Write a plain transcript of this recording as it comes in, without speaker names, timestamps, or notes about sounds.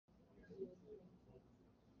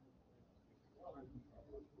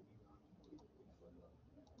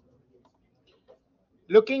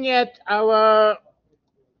Looking at our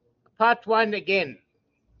part one again,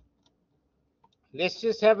 let's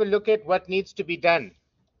just have a look at what needs to be done.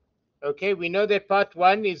 Okay, we know that part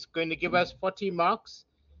one is going to give us 40 marks,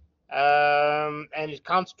 and it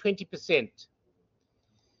counts 20%.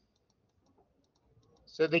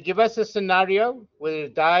 So they give us a scenario with a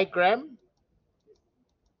diagram.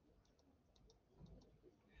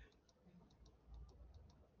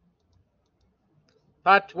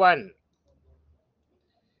 Part one,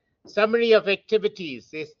 summary of activities.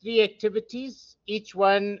 There's 3 activities. Each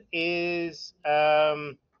one is,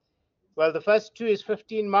 well, the first 2 is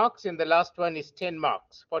 15 marks and the last one is 10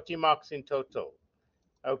 marks, 40 marks in total.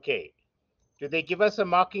 Okay. Do they give us a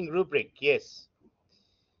marking rubric? Yes.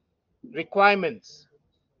 Requirements.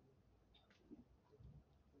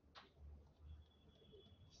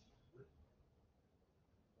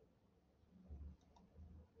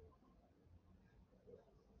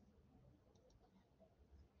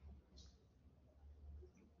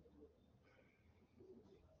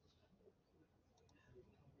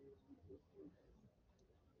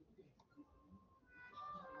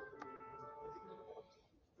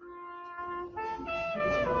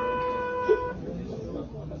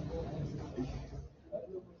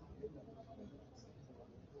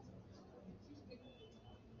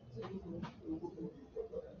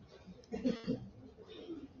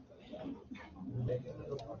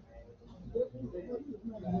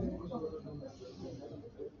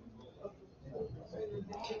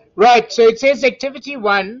 Right, so it says activity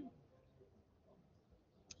 1,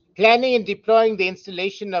 planning and deploying the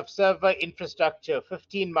installation of server infrastructure,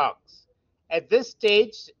 15 marks. At this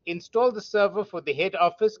stage, install the server for the head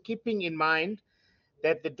office, keeping in mind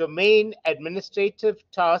that the domain administrative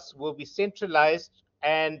tasks will be centralized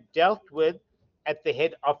and dealt with at the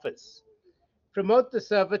head office. Promote the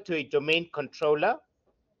server to a domain controller.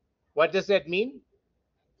 What does that mean?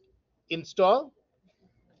 Install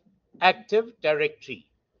Active Directory,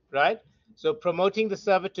 right? So promoting the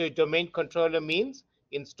server to a domain controller means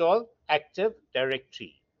install Active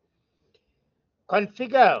Directory.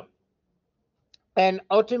 Configure an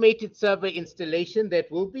automated server installation that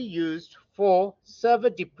will be used for server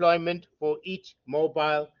deployment for each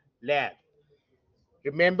mobile lab.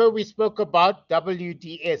 Remember, we spoke about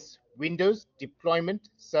WDS, Windows Deployment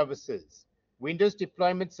Services. Windows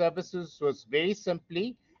Deployment Services was very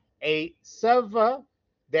simply a server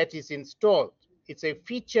that is installed. It's a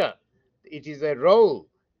feature, it is a role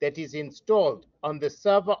that is installed on the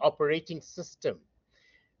server operating system.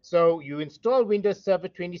 So you install Windows Server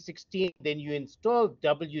 2016, then you install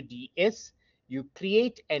WDS, you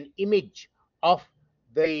create an image of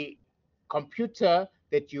the computer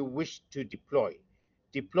that you wish to deploy.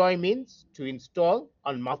 Deploy means to install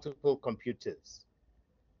on multiple computers.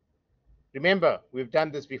 Remember, we've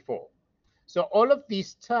done this before. So all of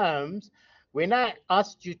these terms, when I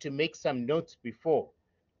asked you to make some notes before,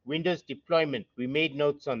 Windows deployment, we made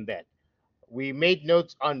notes on that. We made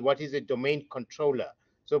notes on what is a domain controller.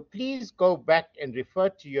 So please go back and refer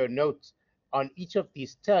to your notes on each of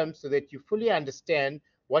these terms so that you fully understand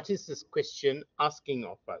what is this question asking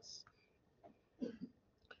of us.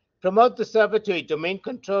 Promote the server to a domain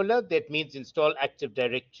controller. That means install Active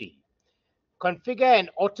Directory. Configure an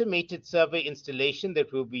automated server installation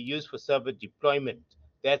that will be used for server deployment.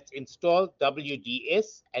 That's install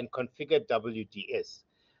WDS and configure WDS.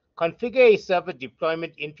 Configure a server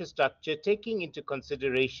deployment infrastructure taking into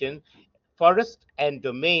consideration forests and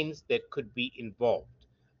domains that could be involved.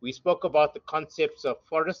 We spoke about the concepts of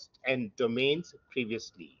forests and domains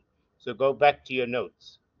previously. So go back to your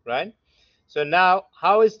notes, right? So now,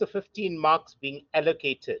 how is the 15 marks being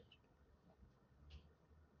allocated?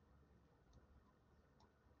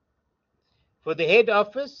 For the head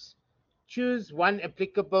office, choose one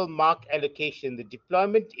applicable mark allocation. The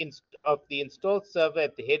deployment of the installed server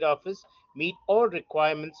at the head office meet all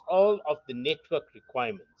requirements, all of the network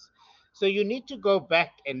requirements. So you need to go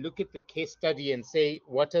back and look at the case study and say,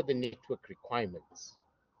 what are the network requirements?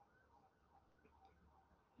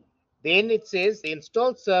 Then it says the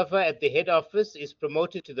installed server at the head office is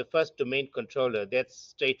promoted to the first domain controller. That's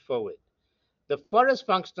straightforward. The forest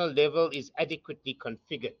functional level is adequately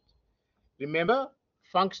configured. Remember,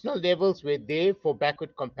 functional levels were there for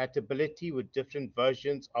backward compatibility with different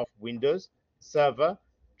versions of Windows Server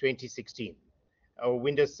 2016 or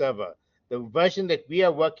Windows Server. The version that we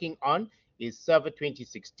are working on is Server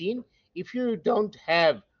 2016. If you don't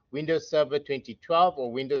have Windows Server 2012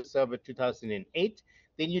 or Windows Server 2008,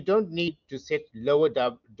 then you don't need to set lower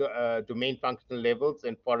domain functional levels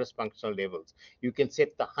and forest functional levels. You can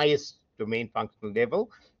set the highest domain functional level,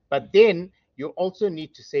 but then you also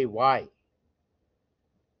need to say why.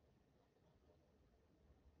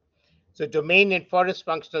 So domain and forest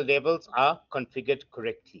functional levels are configured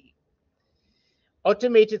correctly.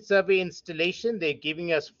 Automated server installation, they're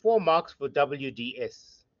giving us 4 marks for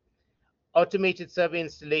WDS. Automated server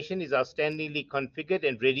installation is outstandingly configured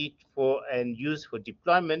and ready for and used for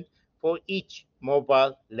deployment for each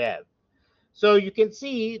mobile lab. So you can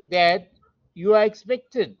see that you are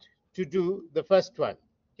expected to do the first one.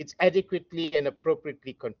 It's adequately and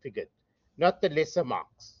appropriately configured, not the lesser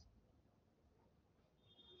marks.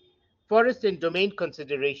 Forest and domain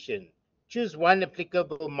consideration. Choose one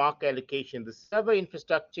applicable mark allocation. The server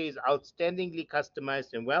infrastructure is outstandingly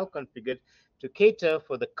customized and well configured to cater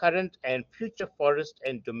for the current and future forest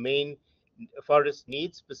and domain forest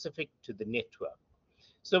needs specific to the network.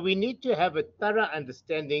 So we need to have a thorough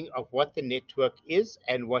understanding of what the network is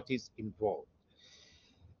and what is involved.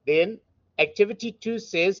 Then activity 2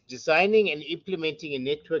 says designing and implementing a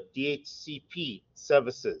network DHCP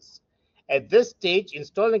services. At this stage,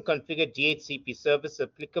 install and configure DHCP service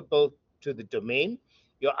applicable to the domain.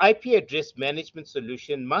 Your IP address management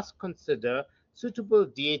solution must consider suitable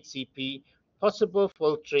DHCP, possible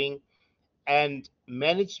filtering, and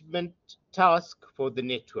management task for the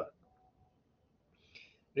network.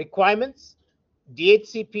 Requirements.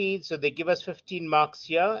 DHCP, so they give us 15 marks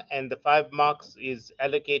here, and the 5 marks is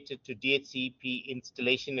allocated to DHCP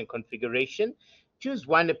installation and configuration. Choose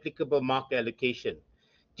one applicable mark allocation.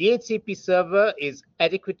 DHCP server is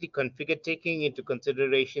adequately configured, taking into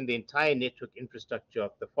consideration the entire network infrastructure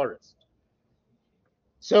of the forest.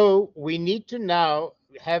 So we need to now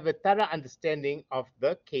have a thorough understanding of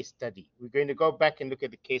the case study. We're going to go back and look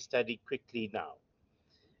at the case study quickly now.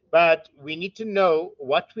 But we need to know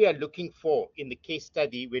what we are looking for in the case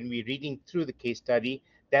study when we're reading through the case study.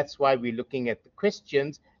 That's why we're looking at the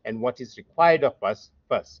questions and what is required of us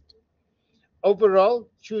first. Overall,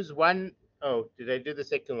 choose one. Oh, did I do the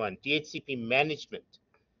second one? DHCP management.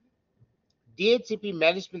 DHCP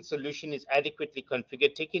management solution is adequately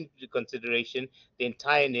configured, taking into consideration the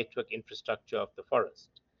entire network infrastructure of the forest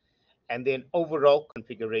and then overall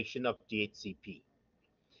configuration of DHCP.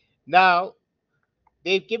 Now,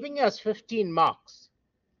 they're giving us 15 marks.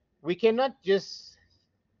 We cannot just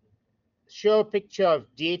show a picture of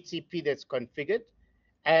DHCP that's configured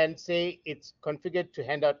and say it's configured to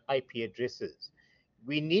hand out IP addresses.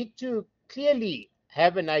 We need to clearly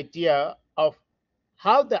have an idea of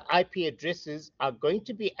how the IP addresses are going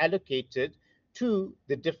to be allocated to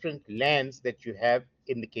the different LANs that you have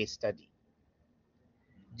in the case study.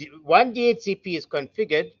 One DHCP is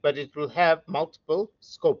configured, but it will have multiple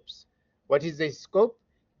scopes. What is a scope?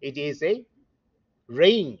 It is a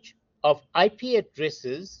range of IP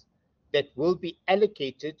addresses that will be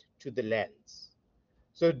allocated to the LANs.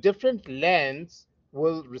 So different LANs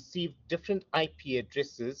will receive different IP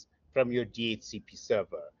addresses from your DHCP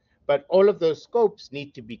server, but all of those scopes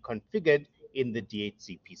need to be configured in the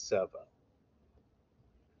DHCP server.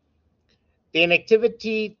 Then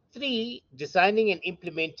activity 3, designing and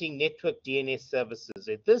implementing network DNS services.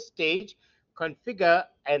 At this stage, configure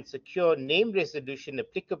and secure name resolution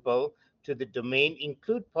applicable to the domain,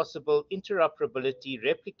 include possible interoperability,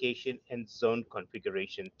 replication, and zone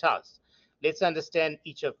configuration tasks. Let's understand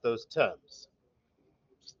each of those terms.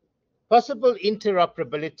 Possible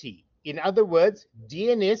interoperability. In other words,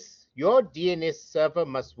 your DNS server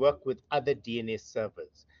must work with other DNS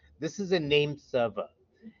servers. This is a named server.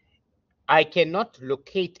 I cannot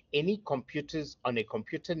locate any computers on a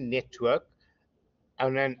computer network,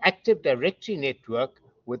 on an Active Directory network,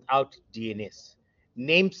 without DNS.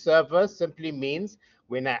 Name server simply means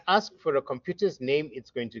when I ask for a computer's name,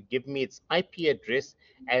 it's going to give me its IP address,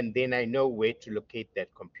 and then I know where to locate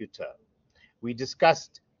that computer. We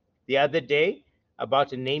discussed the other day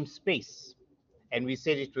about a namespace, and we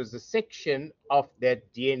said it was a section of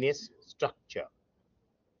that DNS structure,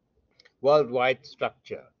 worldwide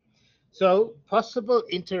structure. So possible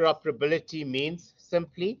interoperability means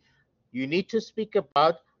simply you need to speak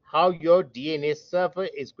about how your DNS server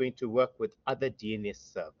is going to work with other DNS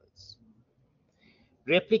servers.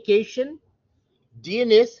 Replication.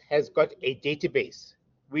 DNS has got a database.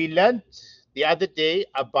 We learned the other day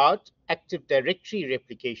about Active Directory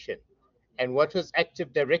replication. And what was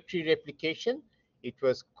Active Directory replication? It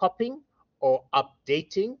was copying or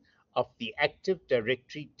updating of the Active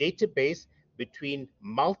Directory database between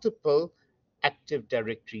multiple Active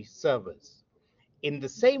Directory servers. In the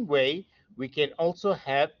same way, we can also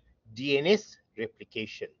have DNS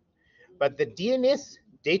replication. But the DNS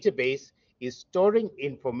database is storing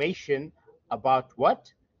information about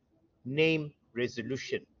what? Name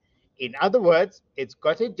resolution. In other words, it's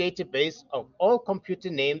got a database of all computer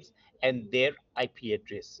names and their IP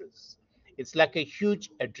addresses. It's like a huge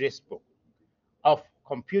address book of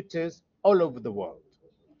computers all over the world.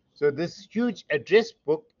 So this huge address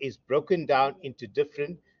book is broken down into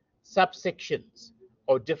different subsections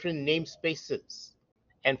or different namespaces.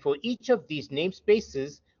 And for each of these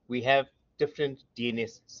namespaces, we have different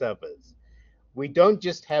DNS servers. We don't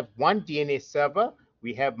just have one DNS server,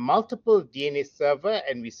 we have multiple DNS server,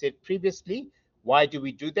 and we said previously, why do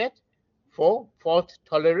we do that? For fault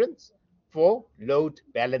tolerance, for load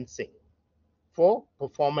balancing, for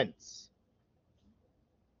performance.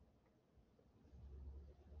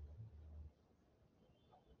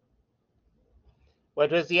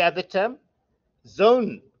 What was the other term?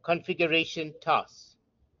 Zone configuration tasks.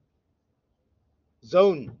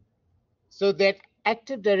 Zone. So that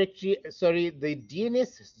Active Directory, the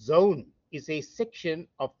DNS zone is a section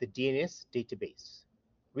of the DNS database.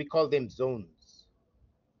 We call them zones.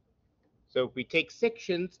 So if we take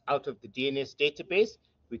sections out of the DNS database,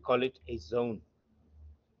 we call it a zone.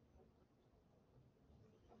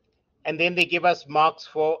 And then they give us marks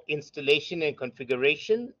for installation and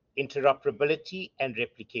configuration, interoperability and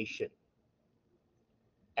replication.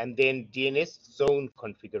 And then DNS zone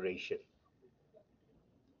configuration.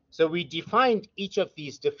 So we defined each of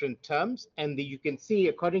these different terms, and you can see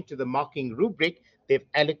according to the marking rubric, they've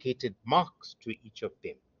allocated marks to each of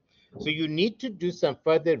them. So you need to do some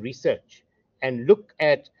further research and look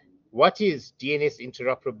at what is DNS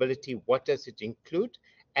interoperability, what does it include,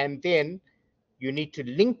 and then you need to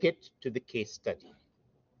link it to the case study.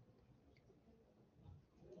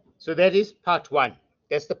 So that is part one.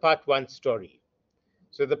 That's the part one story.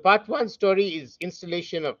 So the part one story is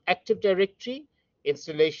installation of Active Directory,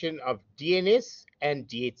 installation of DNS and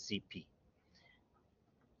DHCP.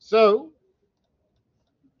 So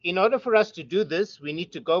in order for us to do this, we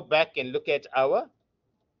need to go back and look at our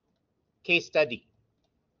case study.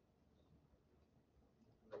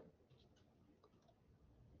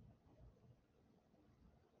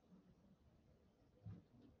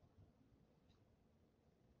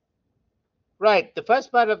 Right, the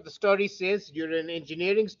first part of the story says you're an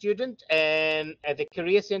engineering student and at the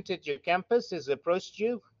career center at your campus has approached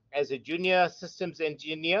you as a junior systems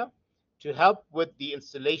engineer to help with the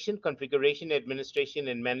installation, configuration, administration,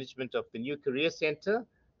 and management of the new career center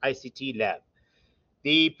ICT lab.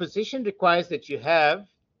 The position requires that you have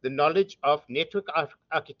the knowledge of network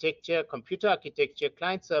architecture, computer architecture,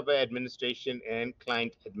 client server administration, and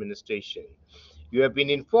client administration. You have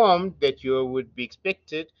been informed that you would be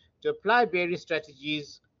expected to apply various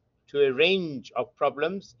strategies to a range of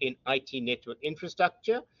problems in IT network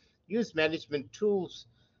infrastructure, use management tools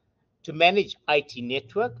to manage IT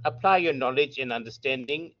network, apply your knowledge and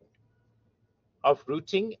understanding of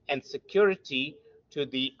routing and security to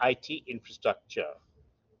the IT infrastructure.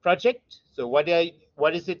 Project. So what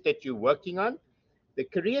is it that you're working on? The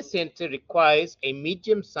Career Center requires a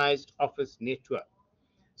medium-sized office network.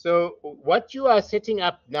 So what you are setting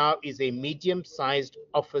up now is a medium-sized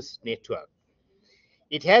office network.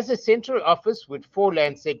 It has a central office with 4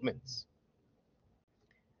 LAN segments.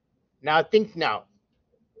 Now think now.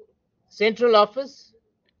 Central office,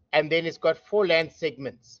 and then it's got 4 LAN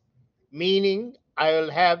segments, meaning I'll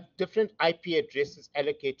have different IP addresses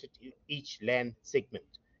allocated to each LAN segment.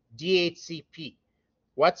 DHCP.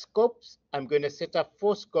 What scopes? I'm going to set up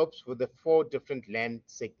 4 scopes for the 4 different LAN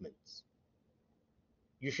segments.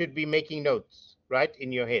 You should be making notes, right,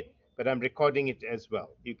 in your head, but I'm recording it as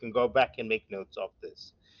well. You can go back and make notes of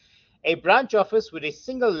this. A branch office with a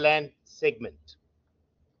single LAN segment.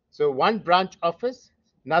 So one branch office,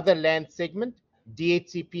 another LAN segment.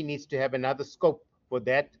 DHCP needs to have another scope for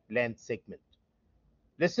that LAN segment.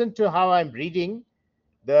 Listen to how I'm reading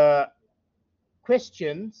the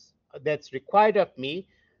questions that's required of me,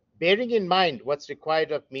 bearing in mind what's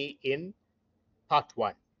required of me in part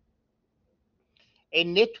 1. A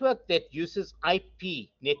network that uses IP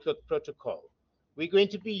network protocol. We're going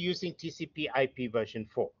to be using TCP IP version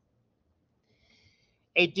 4.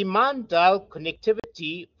 A demand dial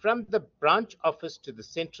connectivity from the branch office to the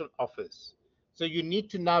central office. So you need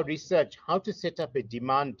to now research how to set up a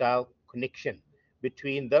demand dial connection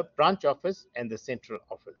between the branch office and the central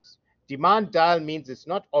office. Demand dial means it's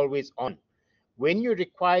not always on. When you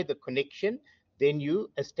require the connection, then you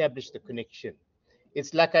establish the connection.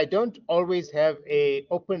 It's like I don't always have an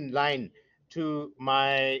open line to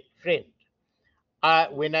my friend.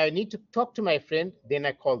 When I need to talk to my friend, then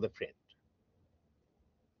I call the friend.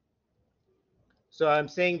 So I'm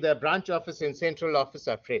saying the branch office and central office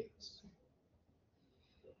are friends.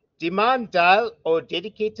 Demand dial or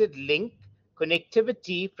dedicated link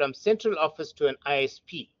connectivity from central office to an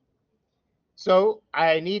ISP. So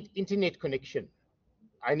I need internet connection.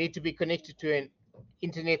 I need to be connected to an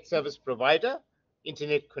internet service provider,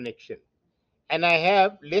 internet connection. and I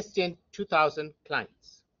have less than 2,000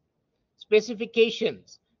 clients.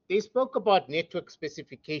 Specifications. They spoke about network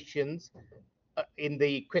specifications in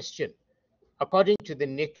the question. According to the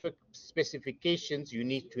network specifications, you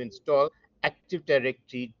need to install Active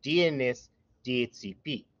Directory, DNS,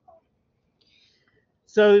 DHCP.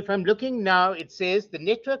 So if I'm looking now, it says the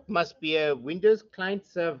network must be a Windows client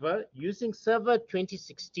server using Server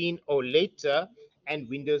 2016 or later and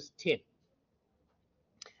Windows 10.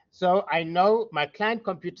 So I know my client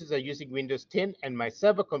computers are using Windows 10 and my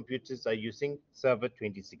server computers are using Server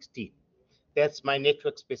 2016. That's my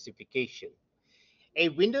network specification. A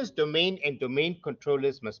Windows domain and domain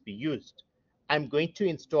controllers must be used. I'm going to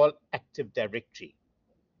install Active Directory.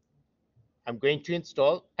 I'm going to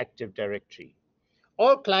install Active Directory.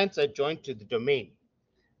 All clients are joined to the domain.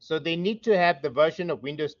 So they need to have the version of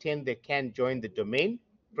Windows 10 that can join the domain,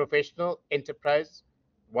 professional, enterprise,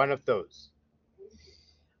 one of those.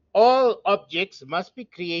 All objects must be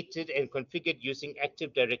created and configured using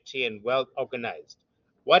Active Directory and well organized.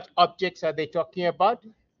 What objects are they talking about?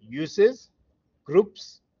 Users,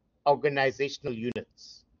 groups, organizational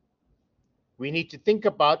units. We need to think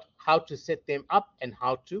about how to set them up and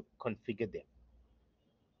how to configure them.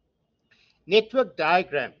 Network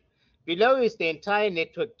diagram. Below is the entire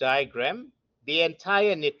network diagram.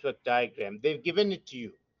 They've given it to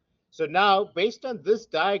you. So now, based on this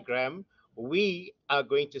diagram, we are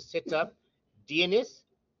going to set up DNS,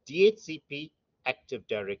 DHCP, Active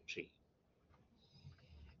Directory.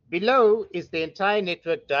 Below is the entire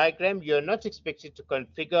network diagram. You're not expected to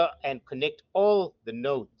configure and connect all the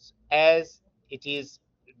nodes, as it is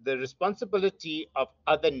the responsibility of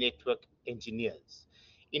other network engineers.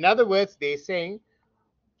 In other words, they're saying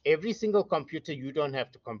every single computer you don't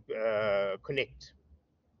have to connect.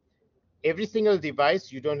 Every single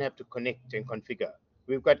device you don't have to connect and configure.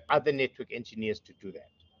 We've got other network engineers to do that.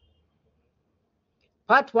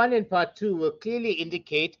 Part 1 and Part 2 will clearly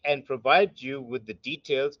indicate and provide you with the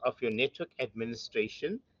details of your network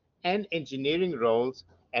administration and engineering roles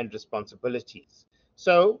and responsibilities.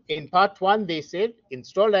 So in Part 1, they said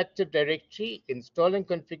install Active Directory, install and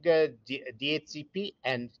configure DHCP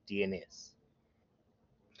and DNS.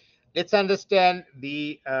 Let's understand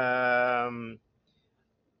the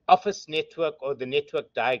office network or the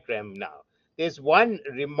network diagram now. There's one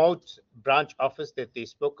remote branch office that they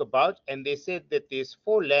spoke about, and they said that there's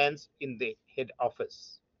 4 LANs in the head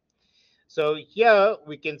office. So here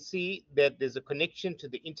we can see that there's a connection to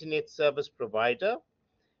the internet service provider.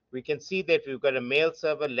 We can see that we've got a mail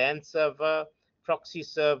server, LAN server, proxy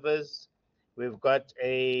servers. We've got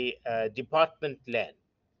a department LAN.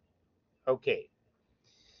 Okay.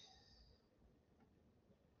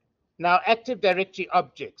 Now, Active Directory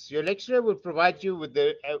objects. Your lecturer will provide you with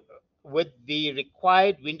the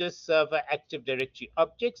required Windows Server Active Directory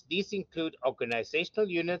objects. These include organizational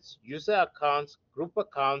units, user accounts, group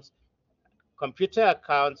accounts, computer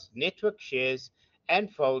accounts, network shares,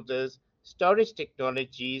 and folders, storage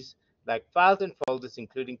technologies like files and folders,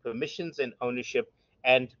 including permissions and ownership,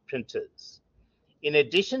 and printers. In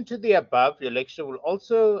addition to the above, your lecturer will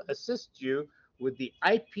also assist you with the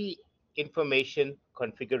IP information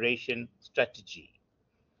configuration strategy.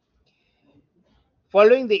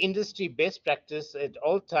 Following the industry best practice at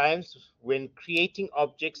all times when creating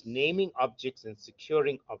objects, naming objects, and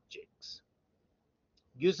securing objects.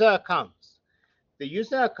 User accounts. The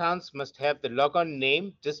user accounts must have the logon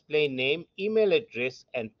name, display name, email address,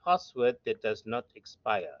 and password that does not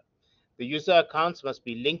expire. The user accounts must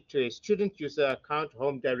be linked to a student user account,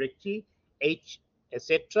 home directory,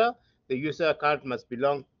 etc. The user account must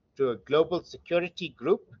belong to a global security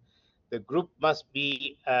group. The group must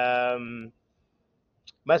be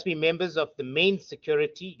members of the main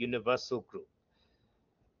security universal group.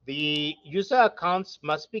 The user accounts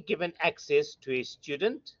must be given access to a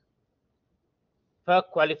student per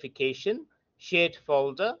qualification shared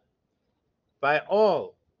folder by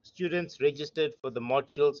all students registered for the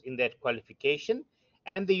modules in that qualification,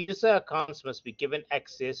 and the user accounts must be given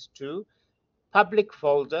access to public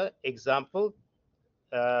folder, example,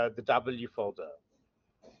 the W folder.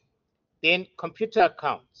 Then computer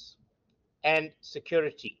accounts and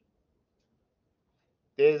security.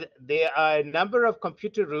 There are a number of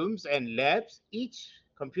computer rooms and labs. Each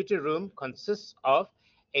computer room consists of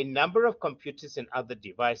a number of computers and other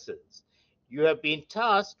devices. You have been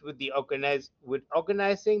tasked with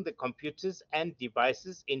organizing the computers and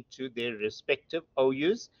devices into their respective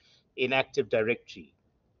OUs in Active Directory.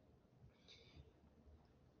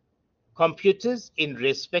 Computers in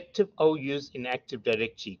respective OUs in Active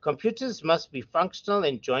Directory. Computers must be functional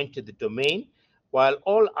and joined to the domain, while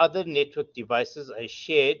all other network devices are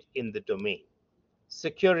shared in the domain.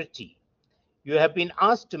 Security. You have been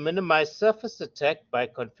asked to minimize surface attack by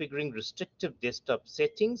configuring restrictive desktop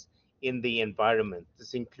settings in the environment.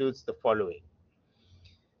 This includes the following.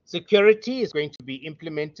 Security is going to be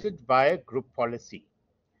implemented via group policy.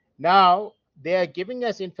 Now, they are giving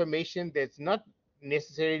us information that's not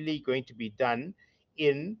necessarily going to be done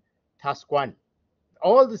in task 1.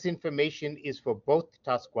 All this information is for both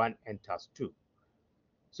task 1 and task 2.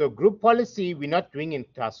 So group policy, we're not doing in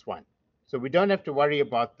task 1. So we don't have to worry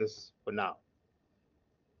about this for now.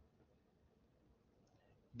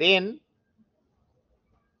 Then,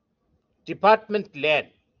 department LAN.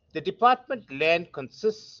 The department LAN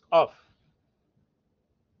consists of,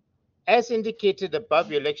 as indicated above,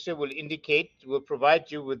 your lecture will provide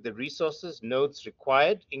you with the resources, nodes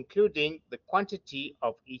required, including the quantity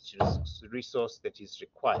of each resource that is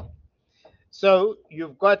required. So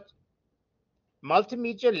you've got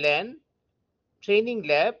multimedia LAN, training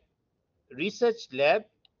lab, research lab,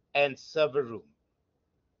 and server room.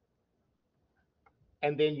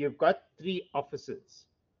 And then you've got 3 offices.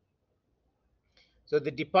 So the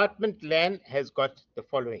department LAN has got the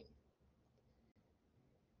following.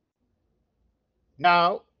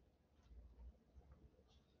 Now,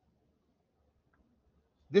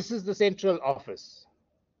 this is the central office,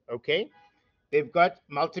 okay? They've got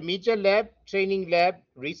multimedia lab, training lab,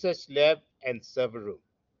 research lab, and server room.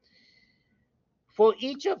 For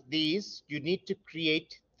each of these, you need to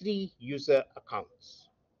create 3 user accounts.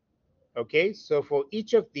 Okay, so for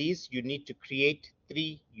each of these, you need to create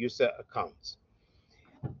 3 user accounts.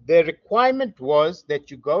 The requirement was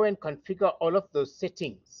that you go and configure all of those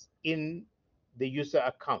settings in the user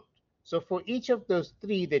account. So for each of those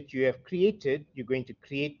 3 that you have created, you're going to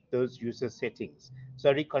create those user settings.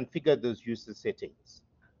 Sorry, configure those user settings.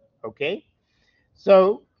 Okay,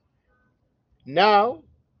 so now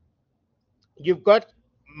you've got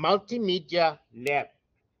multimedia lab.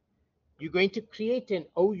 You're going to create an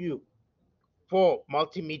OU for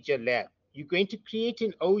multimedia lab. You're going to create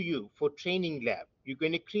an OU for training lab. You're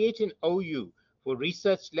going to create an OU for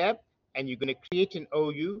research lab, and you're going to create an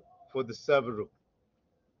OU for the server room.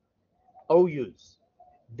 OUs.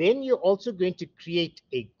 Then you're also going to create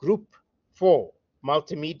a group for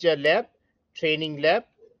multimedia lab, training lab,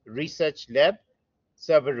 research lab,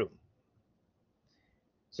 server room.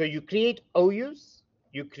 So you create OUs,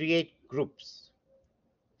 you create groups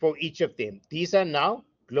for each of them. These are now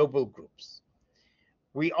global groups.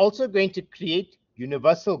 We're also going to create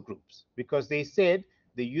universal groups because they said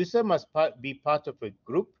the user must be part of a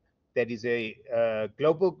group that is a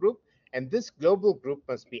global group, and this global group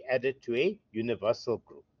must be added to a universal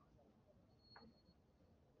group.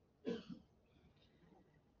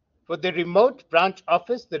 For the remote branch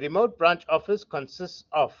office, the remote branch office consists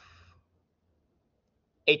of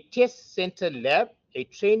a test center lab, a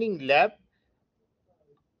training lab,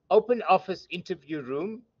 open office interview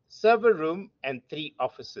room, server room, and 3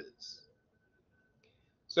 offices.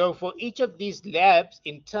 So for each of these labs,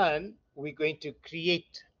 in turn, we're going to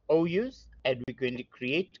create OUs and we're going to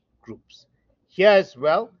create groups. Here as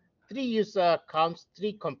well, 3 user accounts,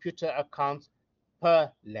 3 computer accounts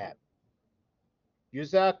per lab.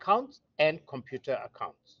 User accounts and computer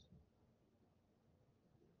accounts.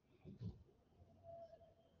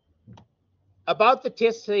 About the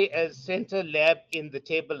test center lab in the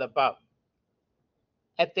table above.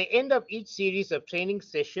 At the end of each series of training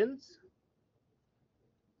sessions,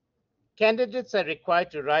 candidates are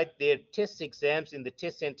required to write their test exams in the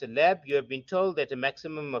test center lab. You have been told that a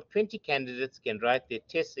maximum of 20 candidates can write their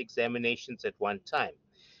test examinations at one time.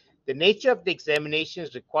 The nature of the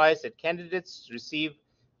examinations requires that candidates receive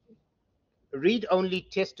read-only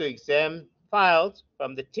test or exam files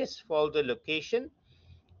from the test folder location,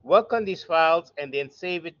 work on these files, and then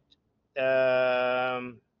save it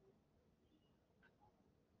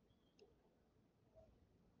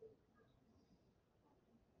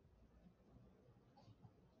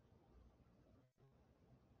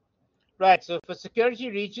right, so for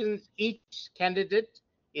security reasons, each candidate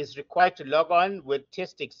is required to log on with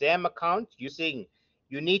test exam account using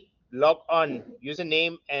unique log on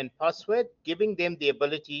username and password, giving them the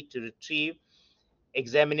ability to retrieve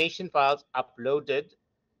examination files uploaded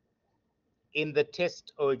in the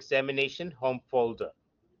test or examination home folder.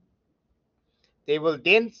 They will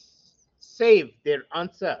then save their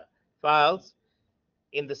answer files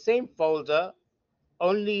in the same folder.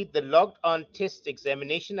 Only the logged on test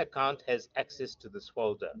examination account has access to this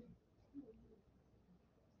folder.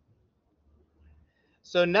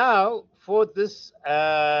 So now for this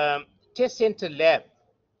test center lab,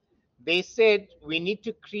 they said we need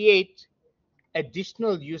to create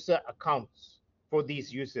additional user accounts for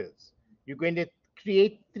these users. You're going to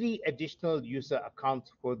create 3 additional user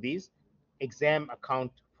accounts for these exam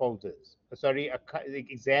account folders. Sorry,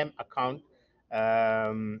 exam account,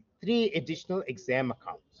 3 additional exam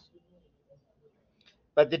accounts.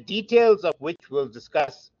 But the details of which we'll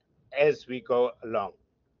discuss as we go along.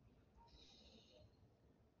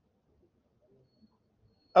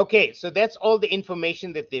 Okay, so that's all the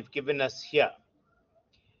information that they've given us here.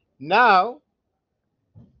 Now,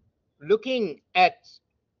 looking at,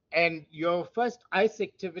 and your first ICE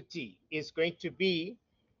activity is going to be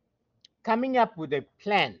coming up with a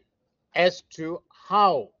plan as to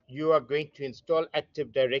how you are going to install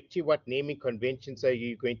Active Directory, what naming conventions are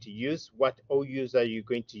you going to use, what OUs are you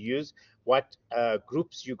going to use, what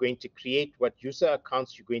groups you're going to create, what user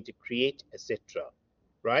accounts you're going to create, etc.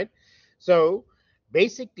 Right? So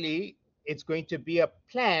basically, it's going to be a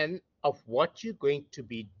plan of what you're going to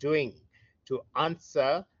be doing to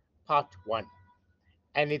answer part 1.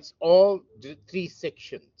 And it's all the 3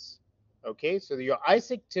 sections. Okay, so your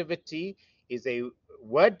ICE activity is a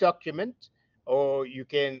Word document, or you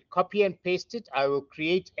can copy and paste it. I will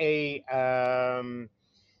create a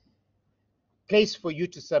place for you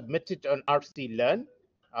to submit it on RC Learn.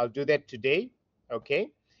 I'll do that today. Okay,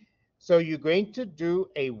 so you're going to do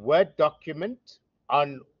a Word document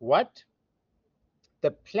on what?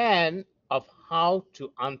 The plan of how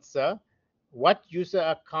to answer, what user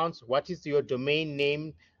accounts, what is your domain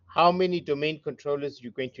name, how many domain controllers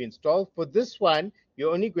you're going to install. For this one,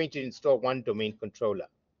 you're only going to install 1 domain controller.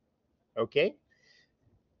 Okay,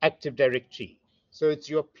 Active Directory. So it's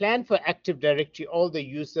your plan for Active Directory, all the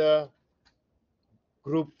user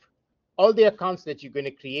group, all the accounts that you're going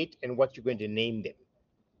to create and what you're going to name them.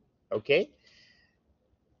 Okay,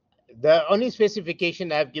 the only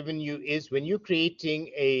specification I've given you is when you're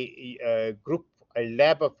creating a group, a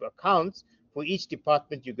lab of accounts, for each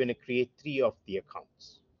department, you're going to create 3 of the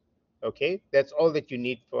accounts. Okay, that's all that you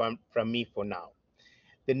need from me for now.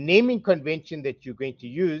 The naming convention that you're going to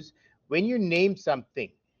use, when you name something,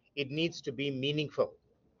 it needs to be meaningful.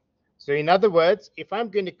 So in other words, if I'm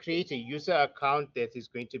going to create a user account that is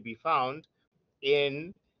going to be found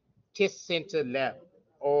in test center lab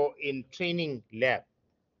or in training lab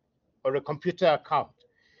or a computer account,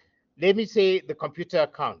 let me say the computer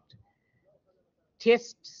account,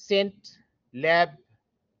 test cent lab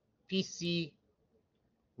PC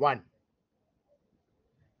 1.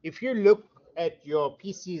 If you look at your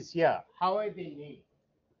PCs here, how are they named?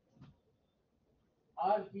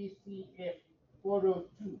 RBCF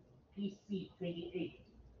 402 PC 28.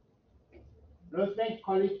 Rosebank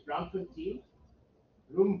College, Braamfontein,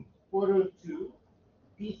 room 402,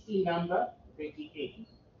 PC number 28.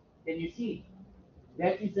 Can you see?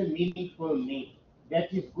 That is a meaningful name.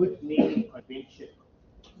 That is good naming convention.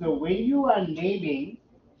 So when you are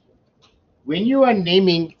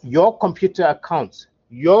naming your computer accounts,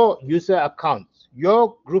 your user accounts,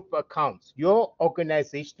 your group accounts, your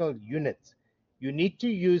organizational units, you need to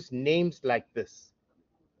use names like this.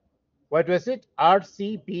 What was it?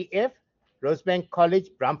 RCBF, Rosebank College,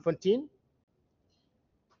 Braamfontein.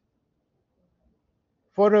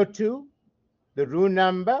 402, the room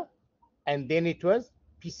number, and then it was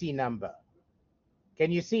PC number.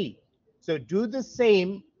 Can you see? So do the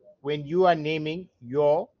same when you are naming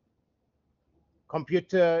your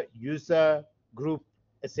computer, user, group,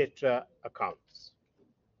 etc. accounts.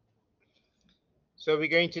 So we're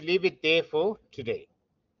going to leave it there for today.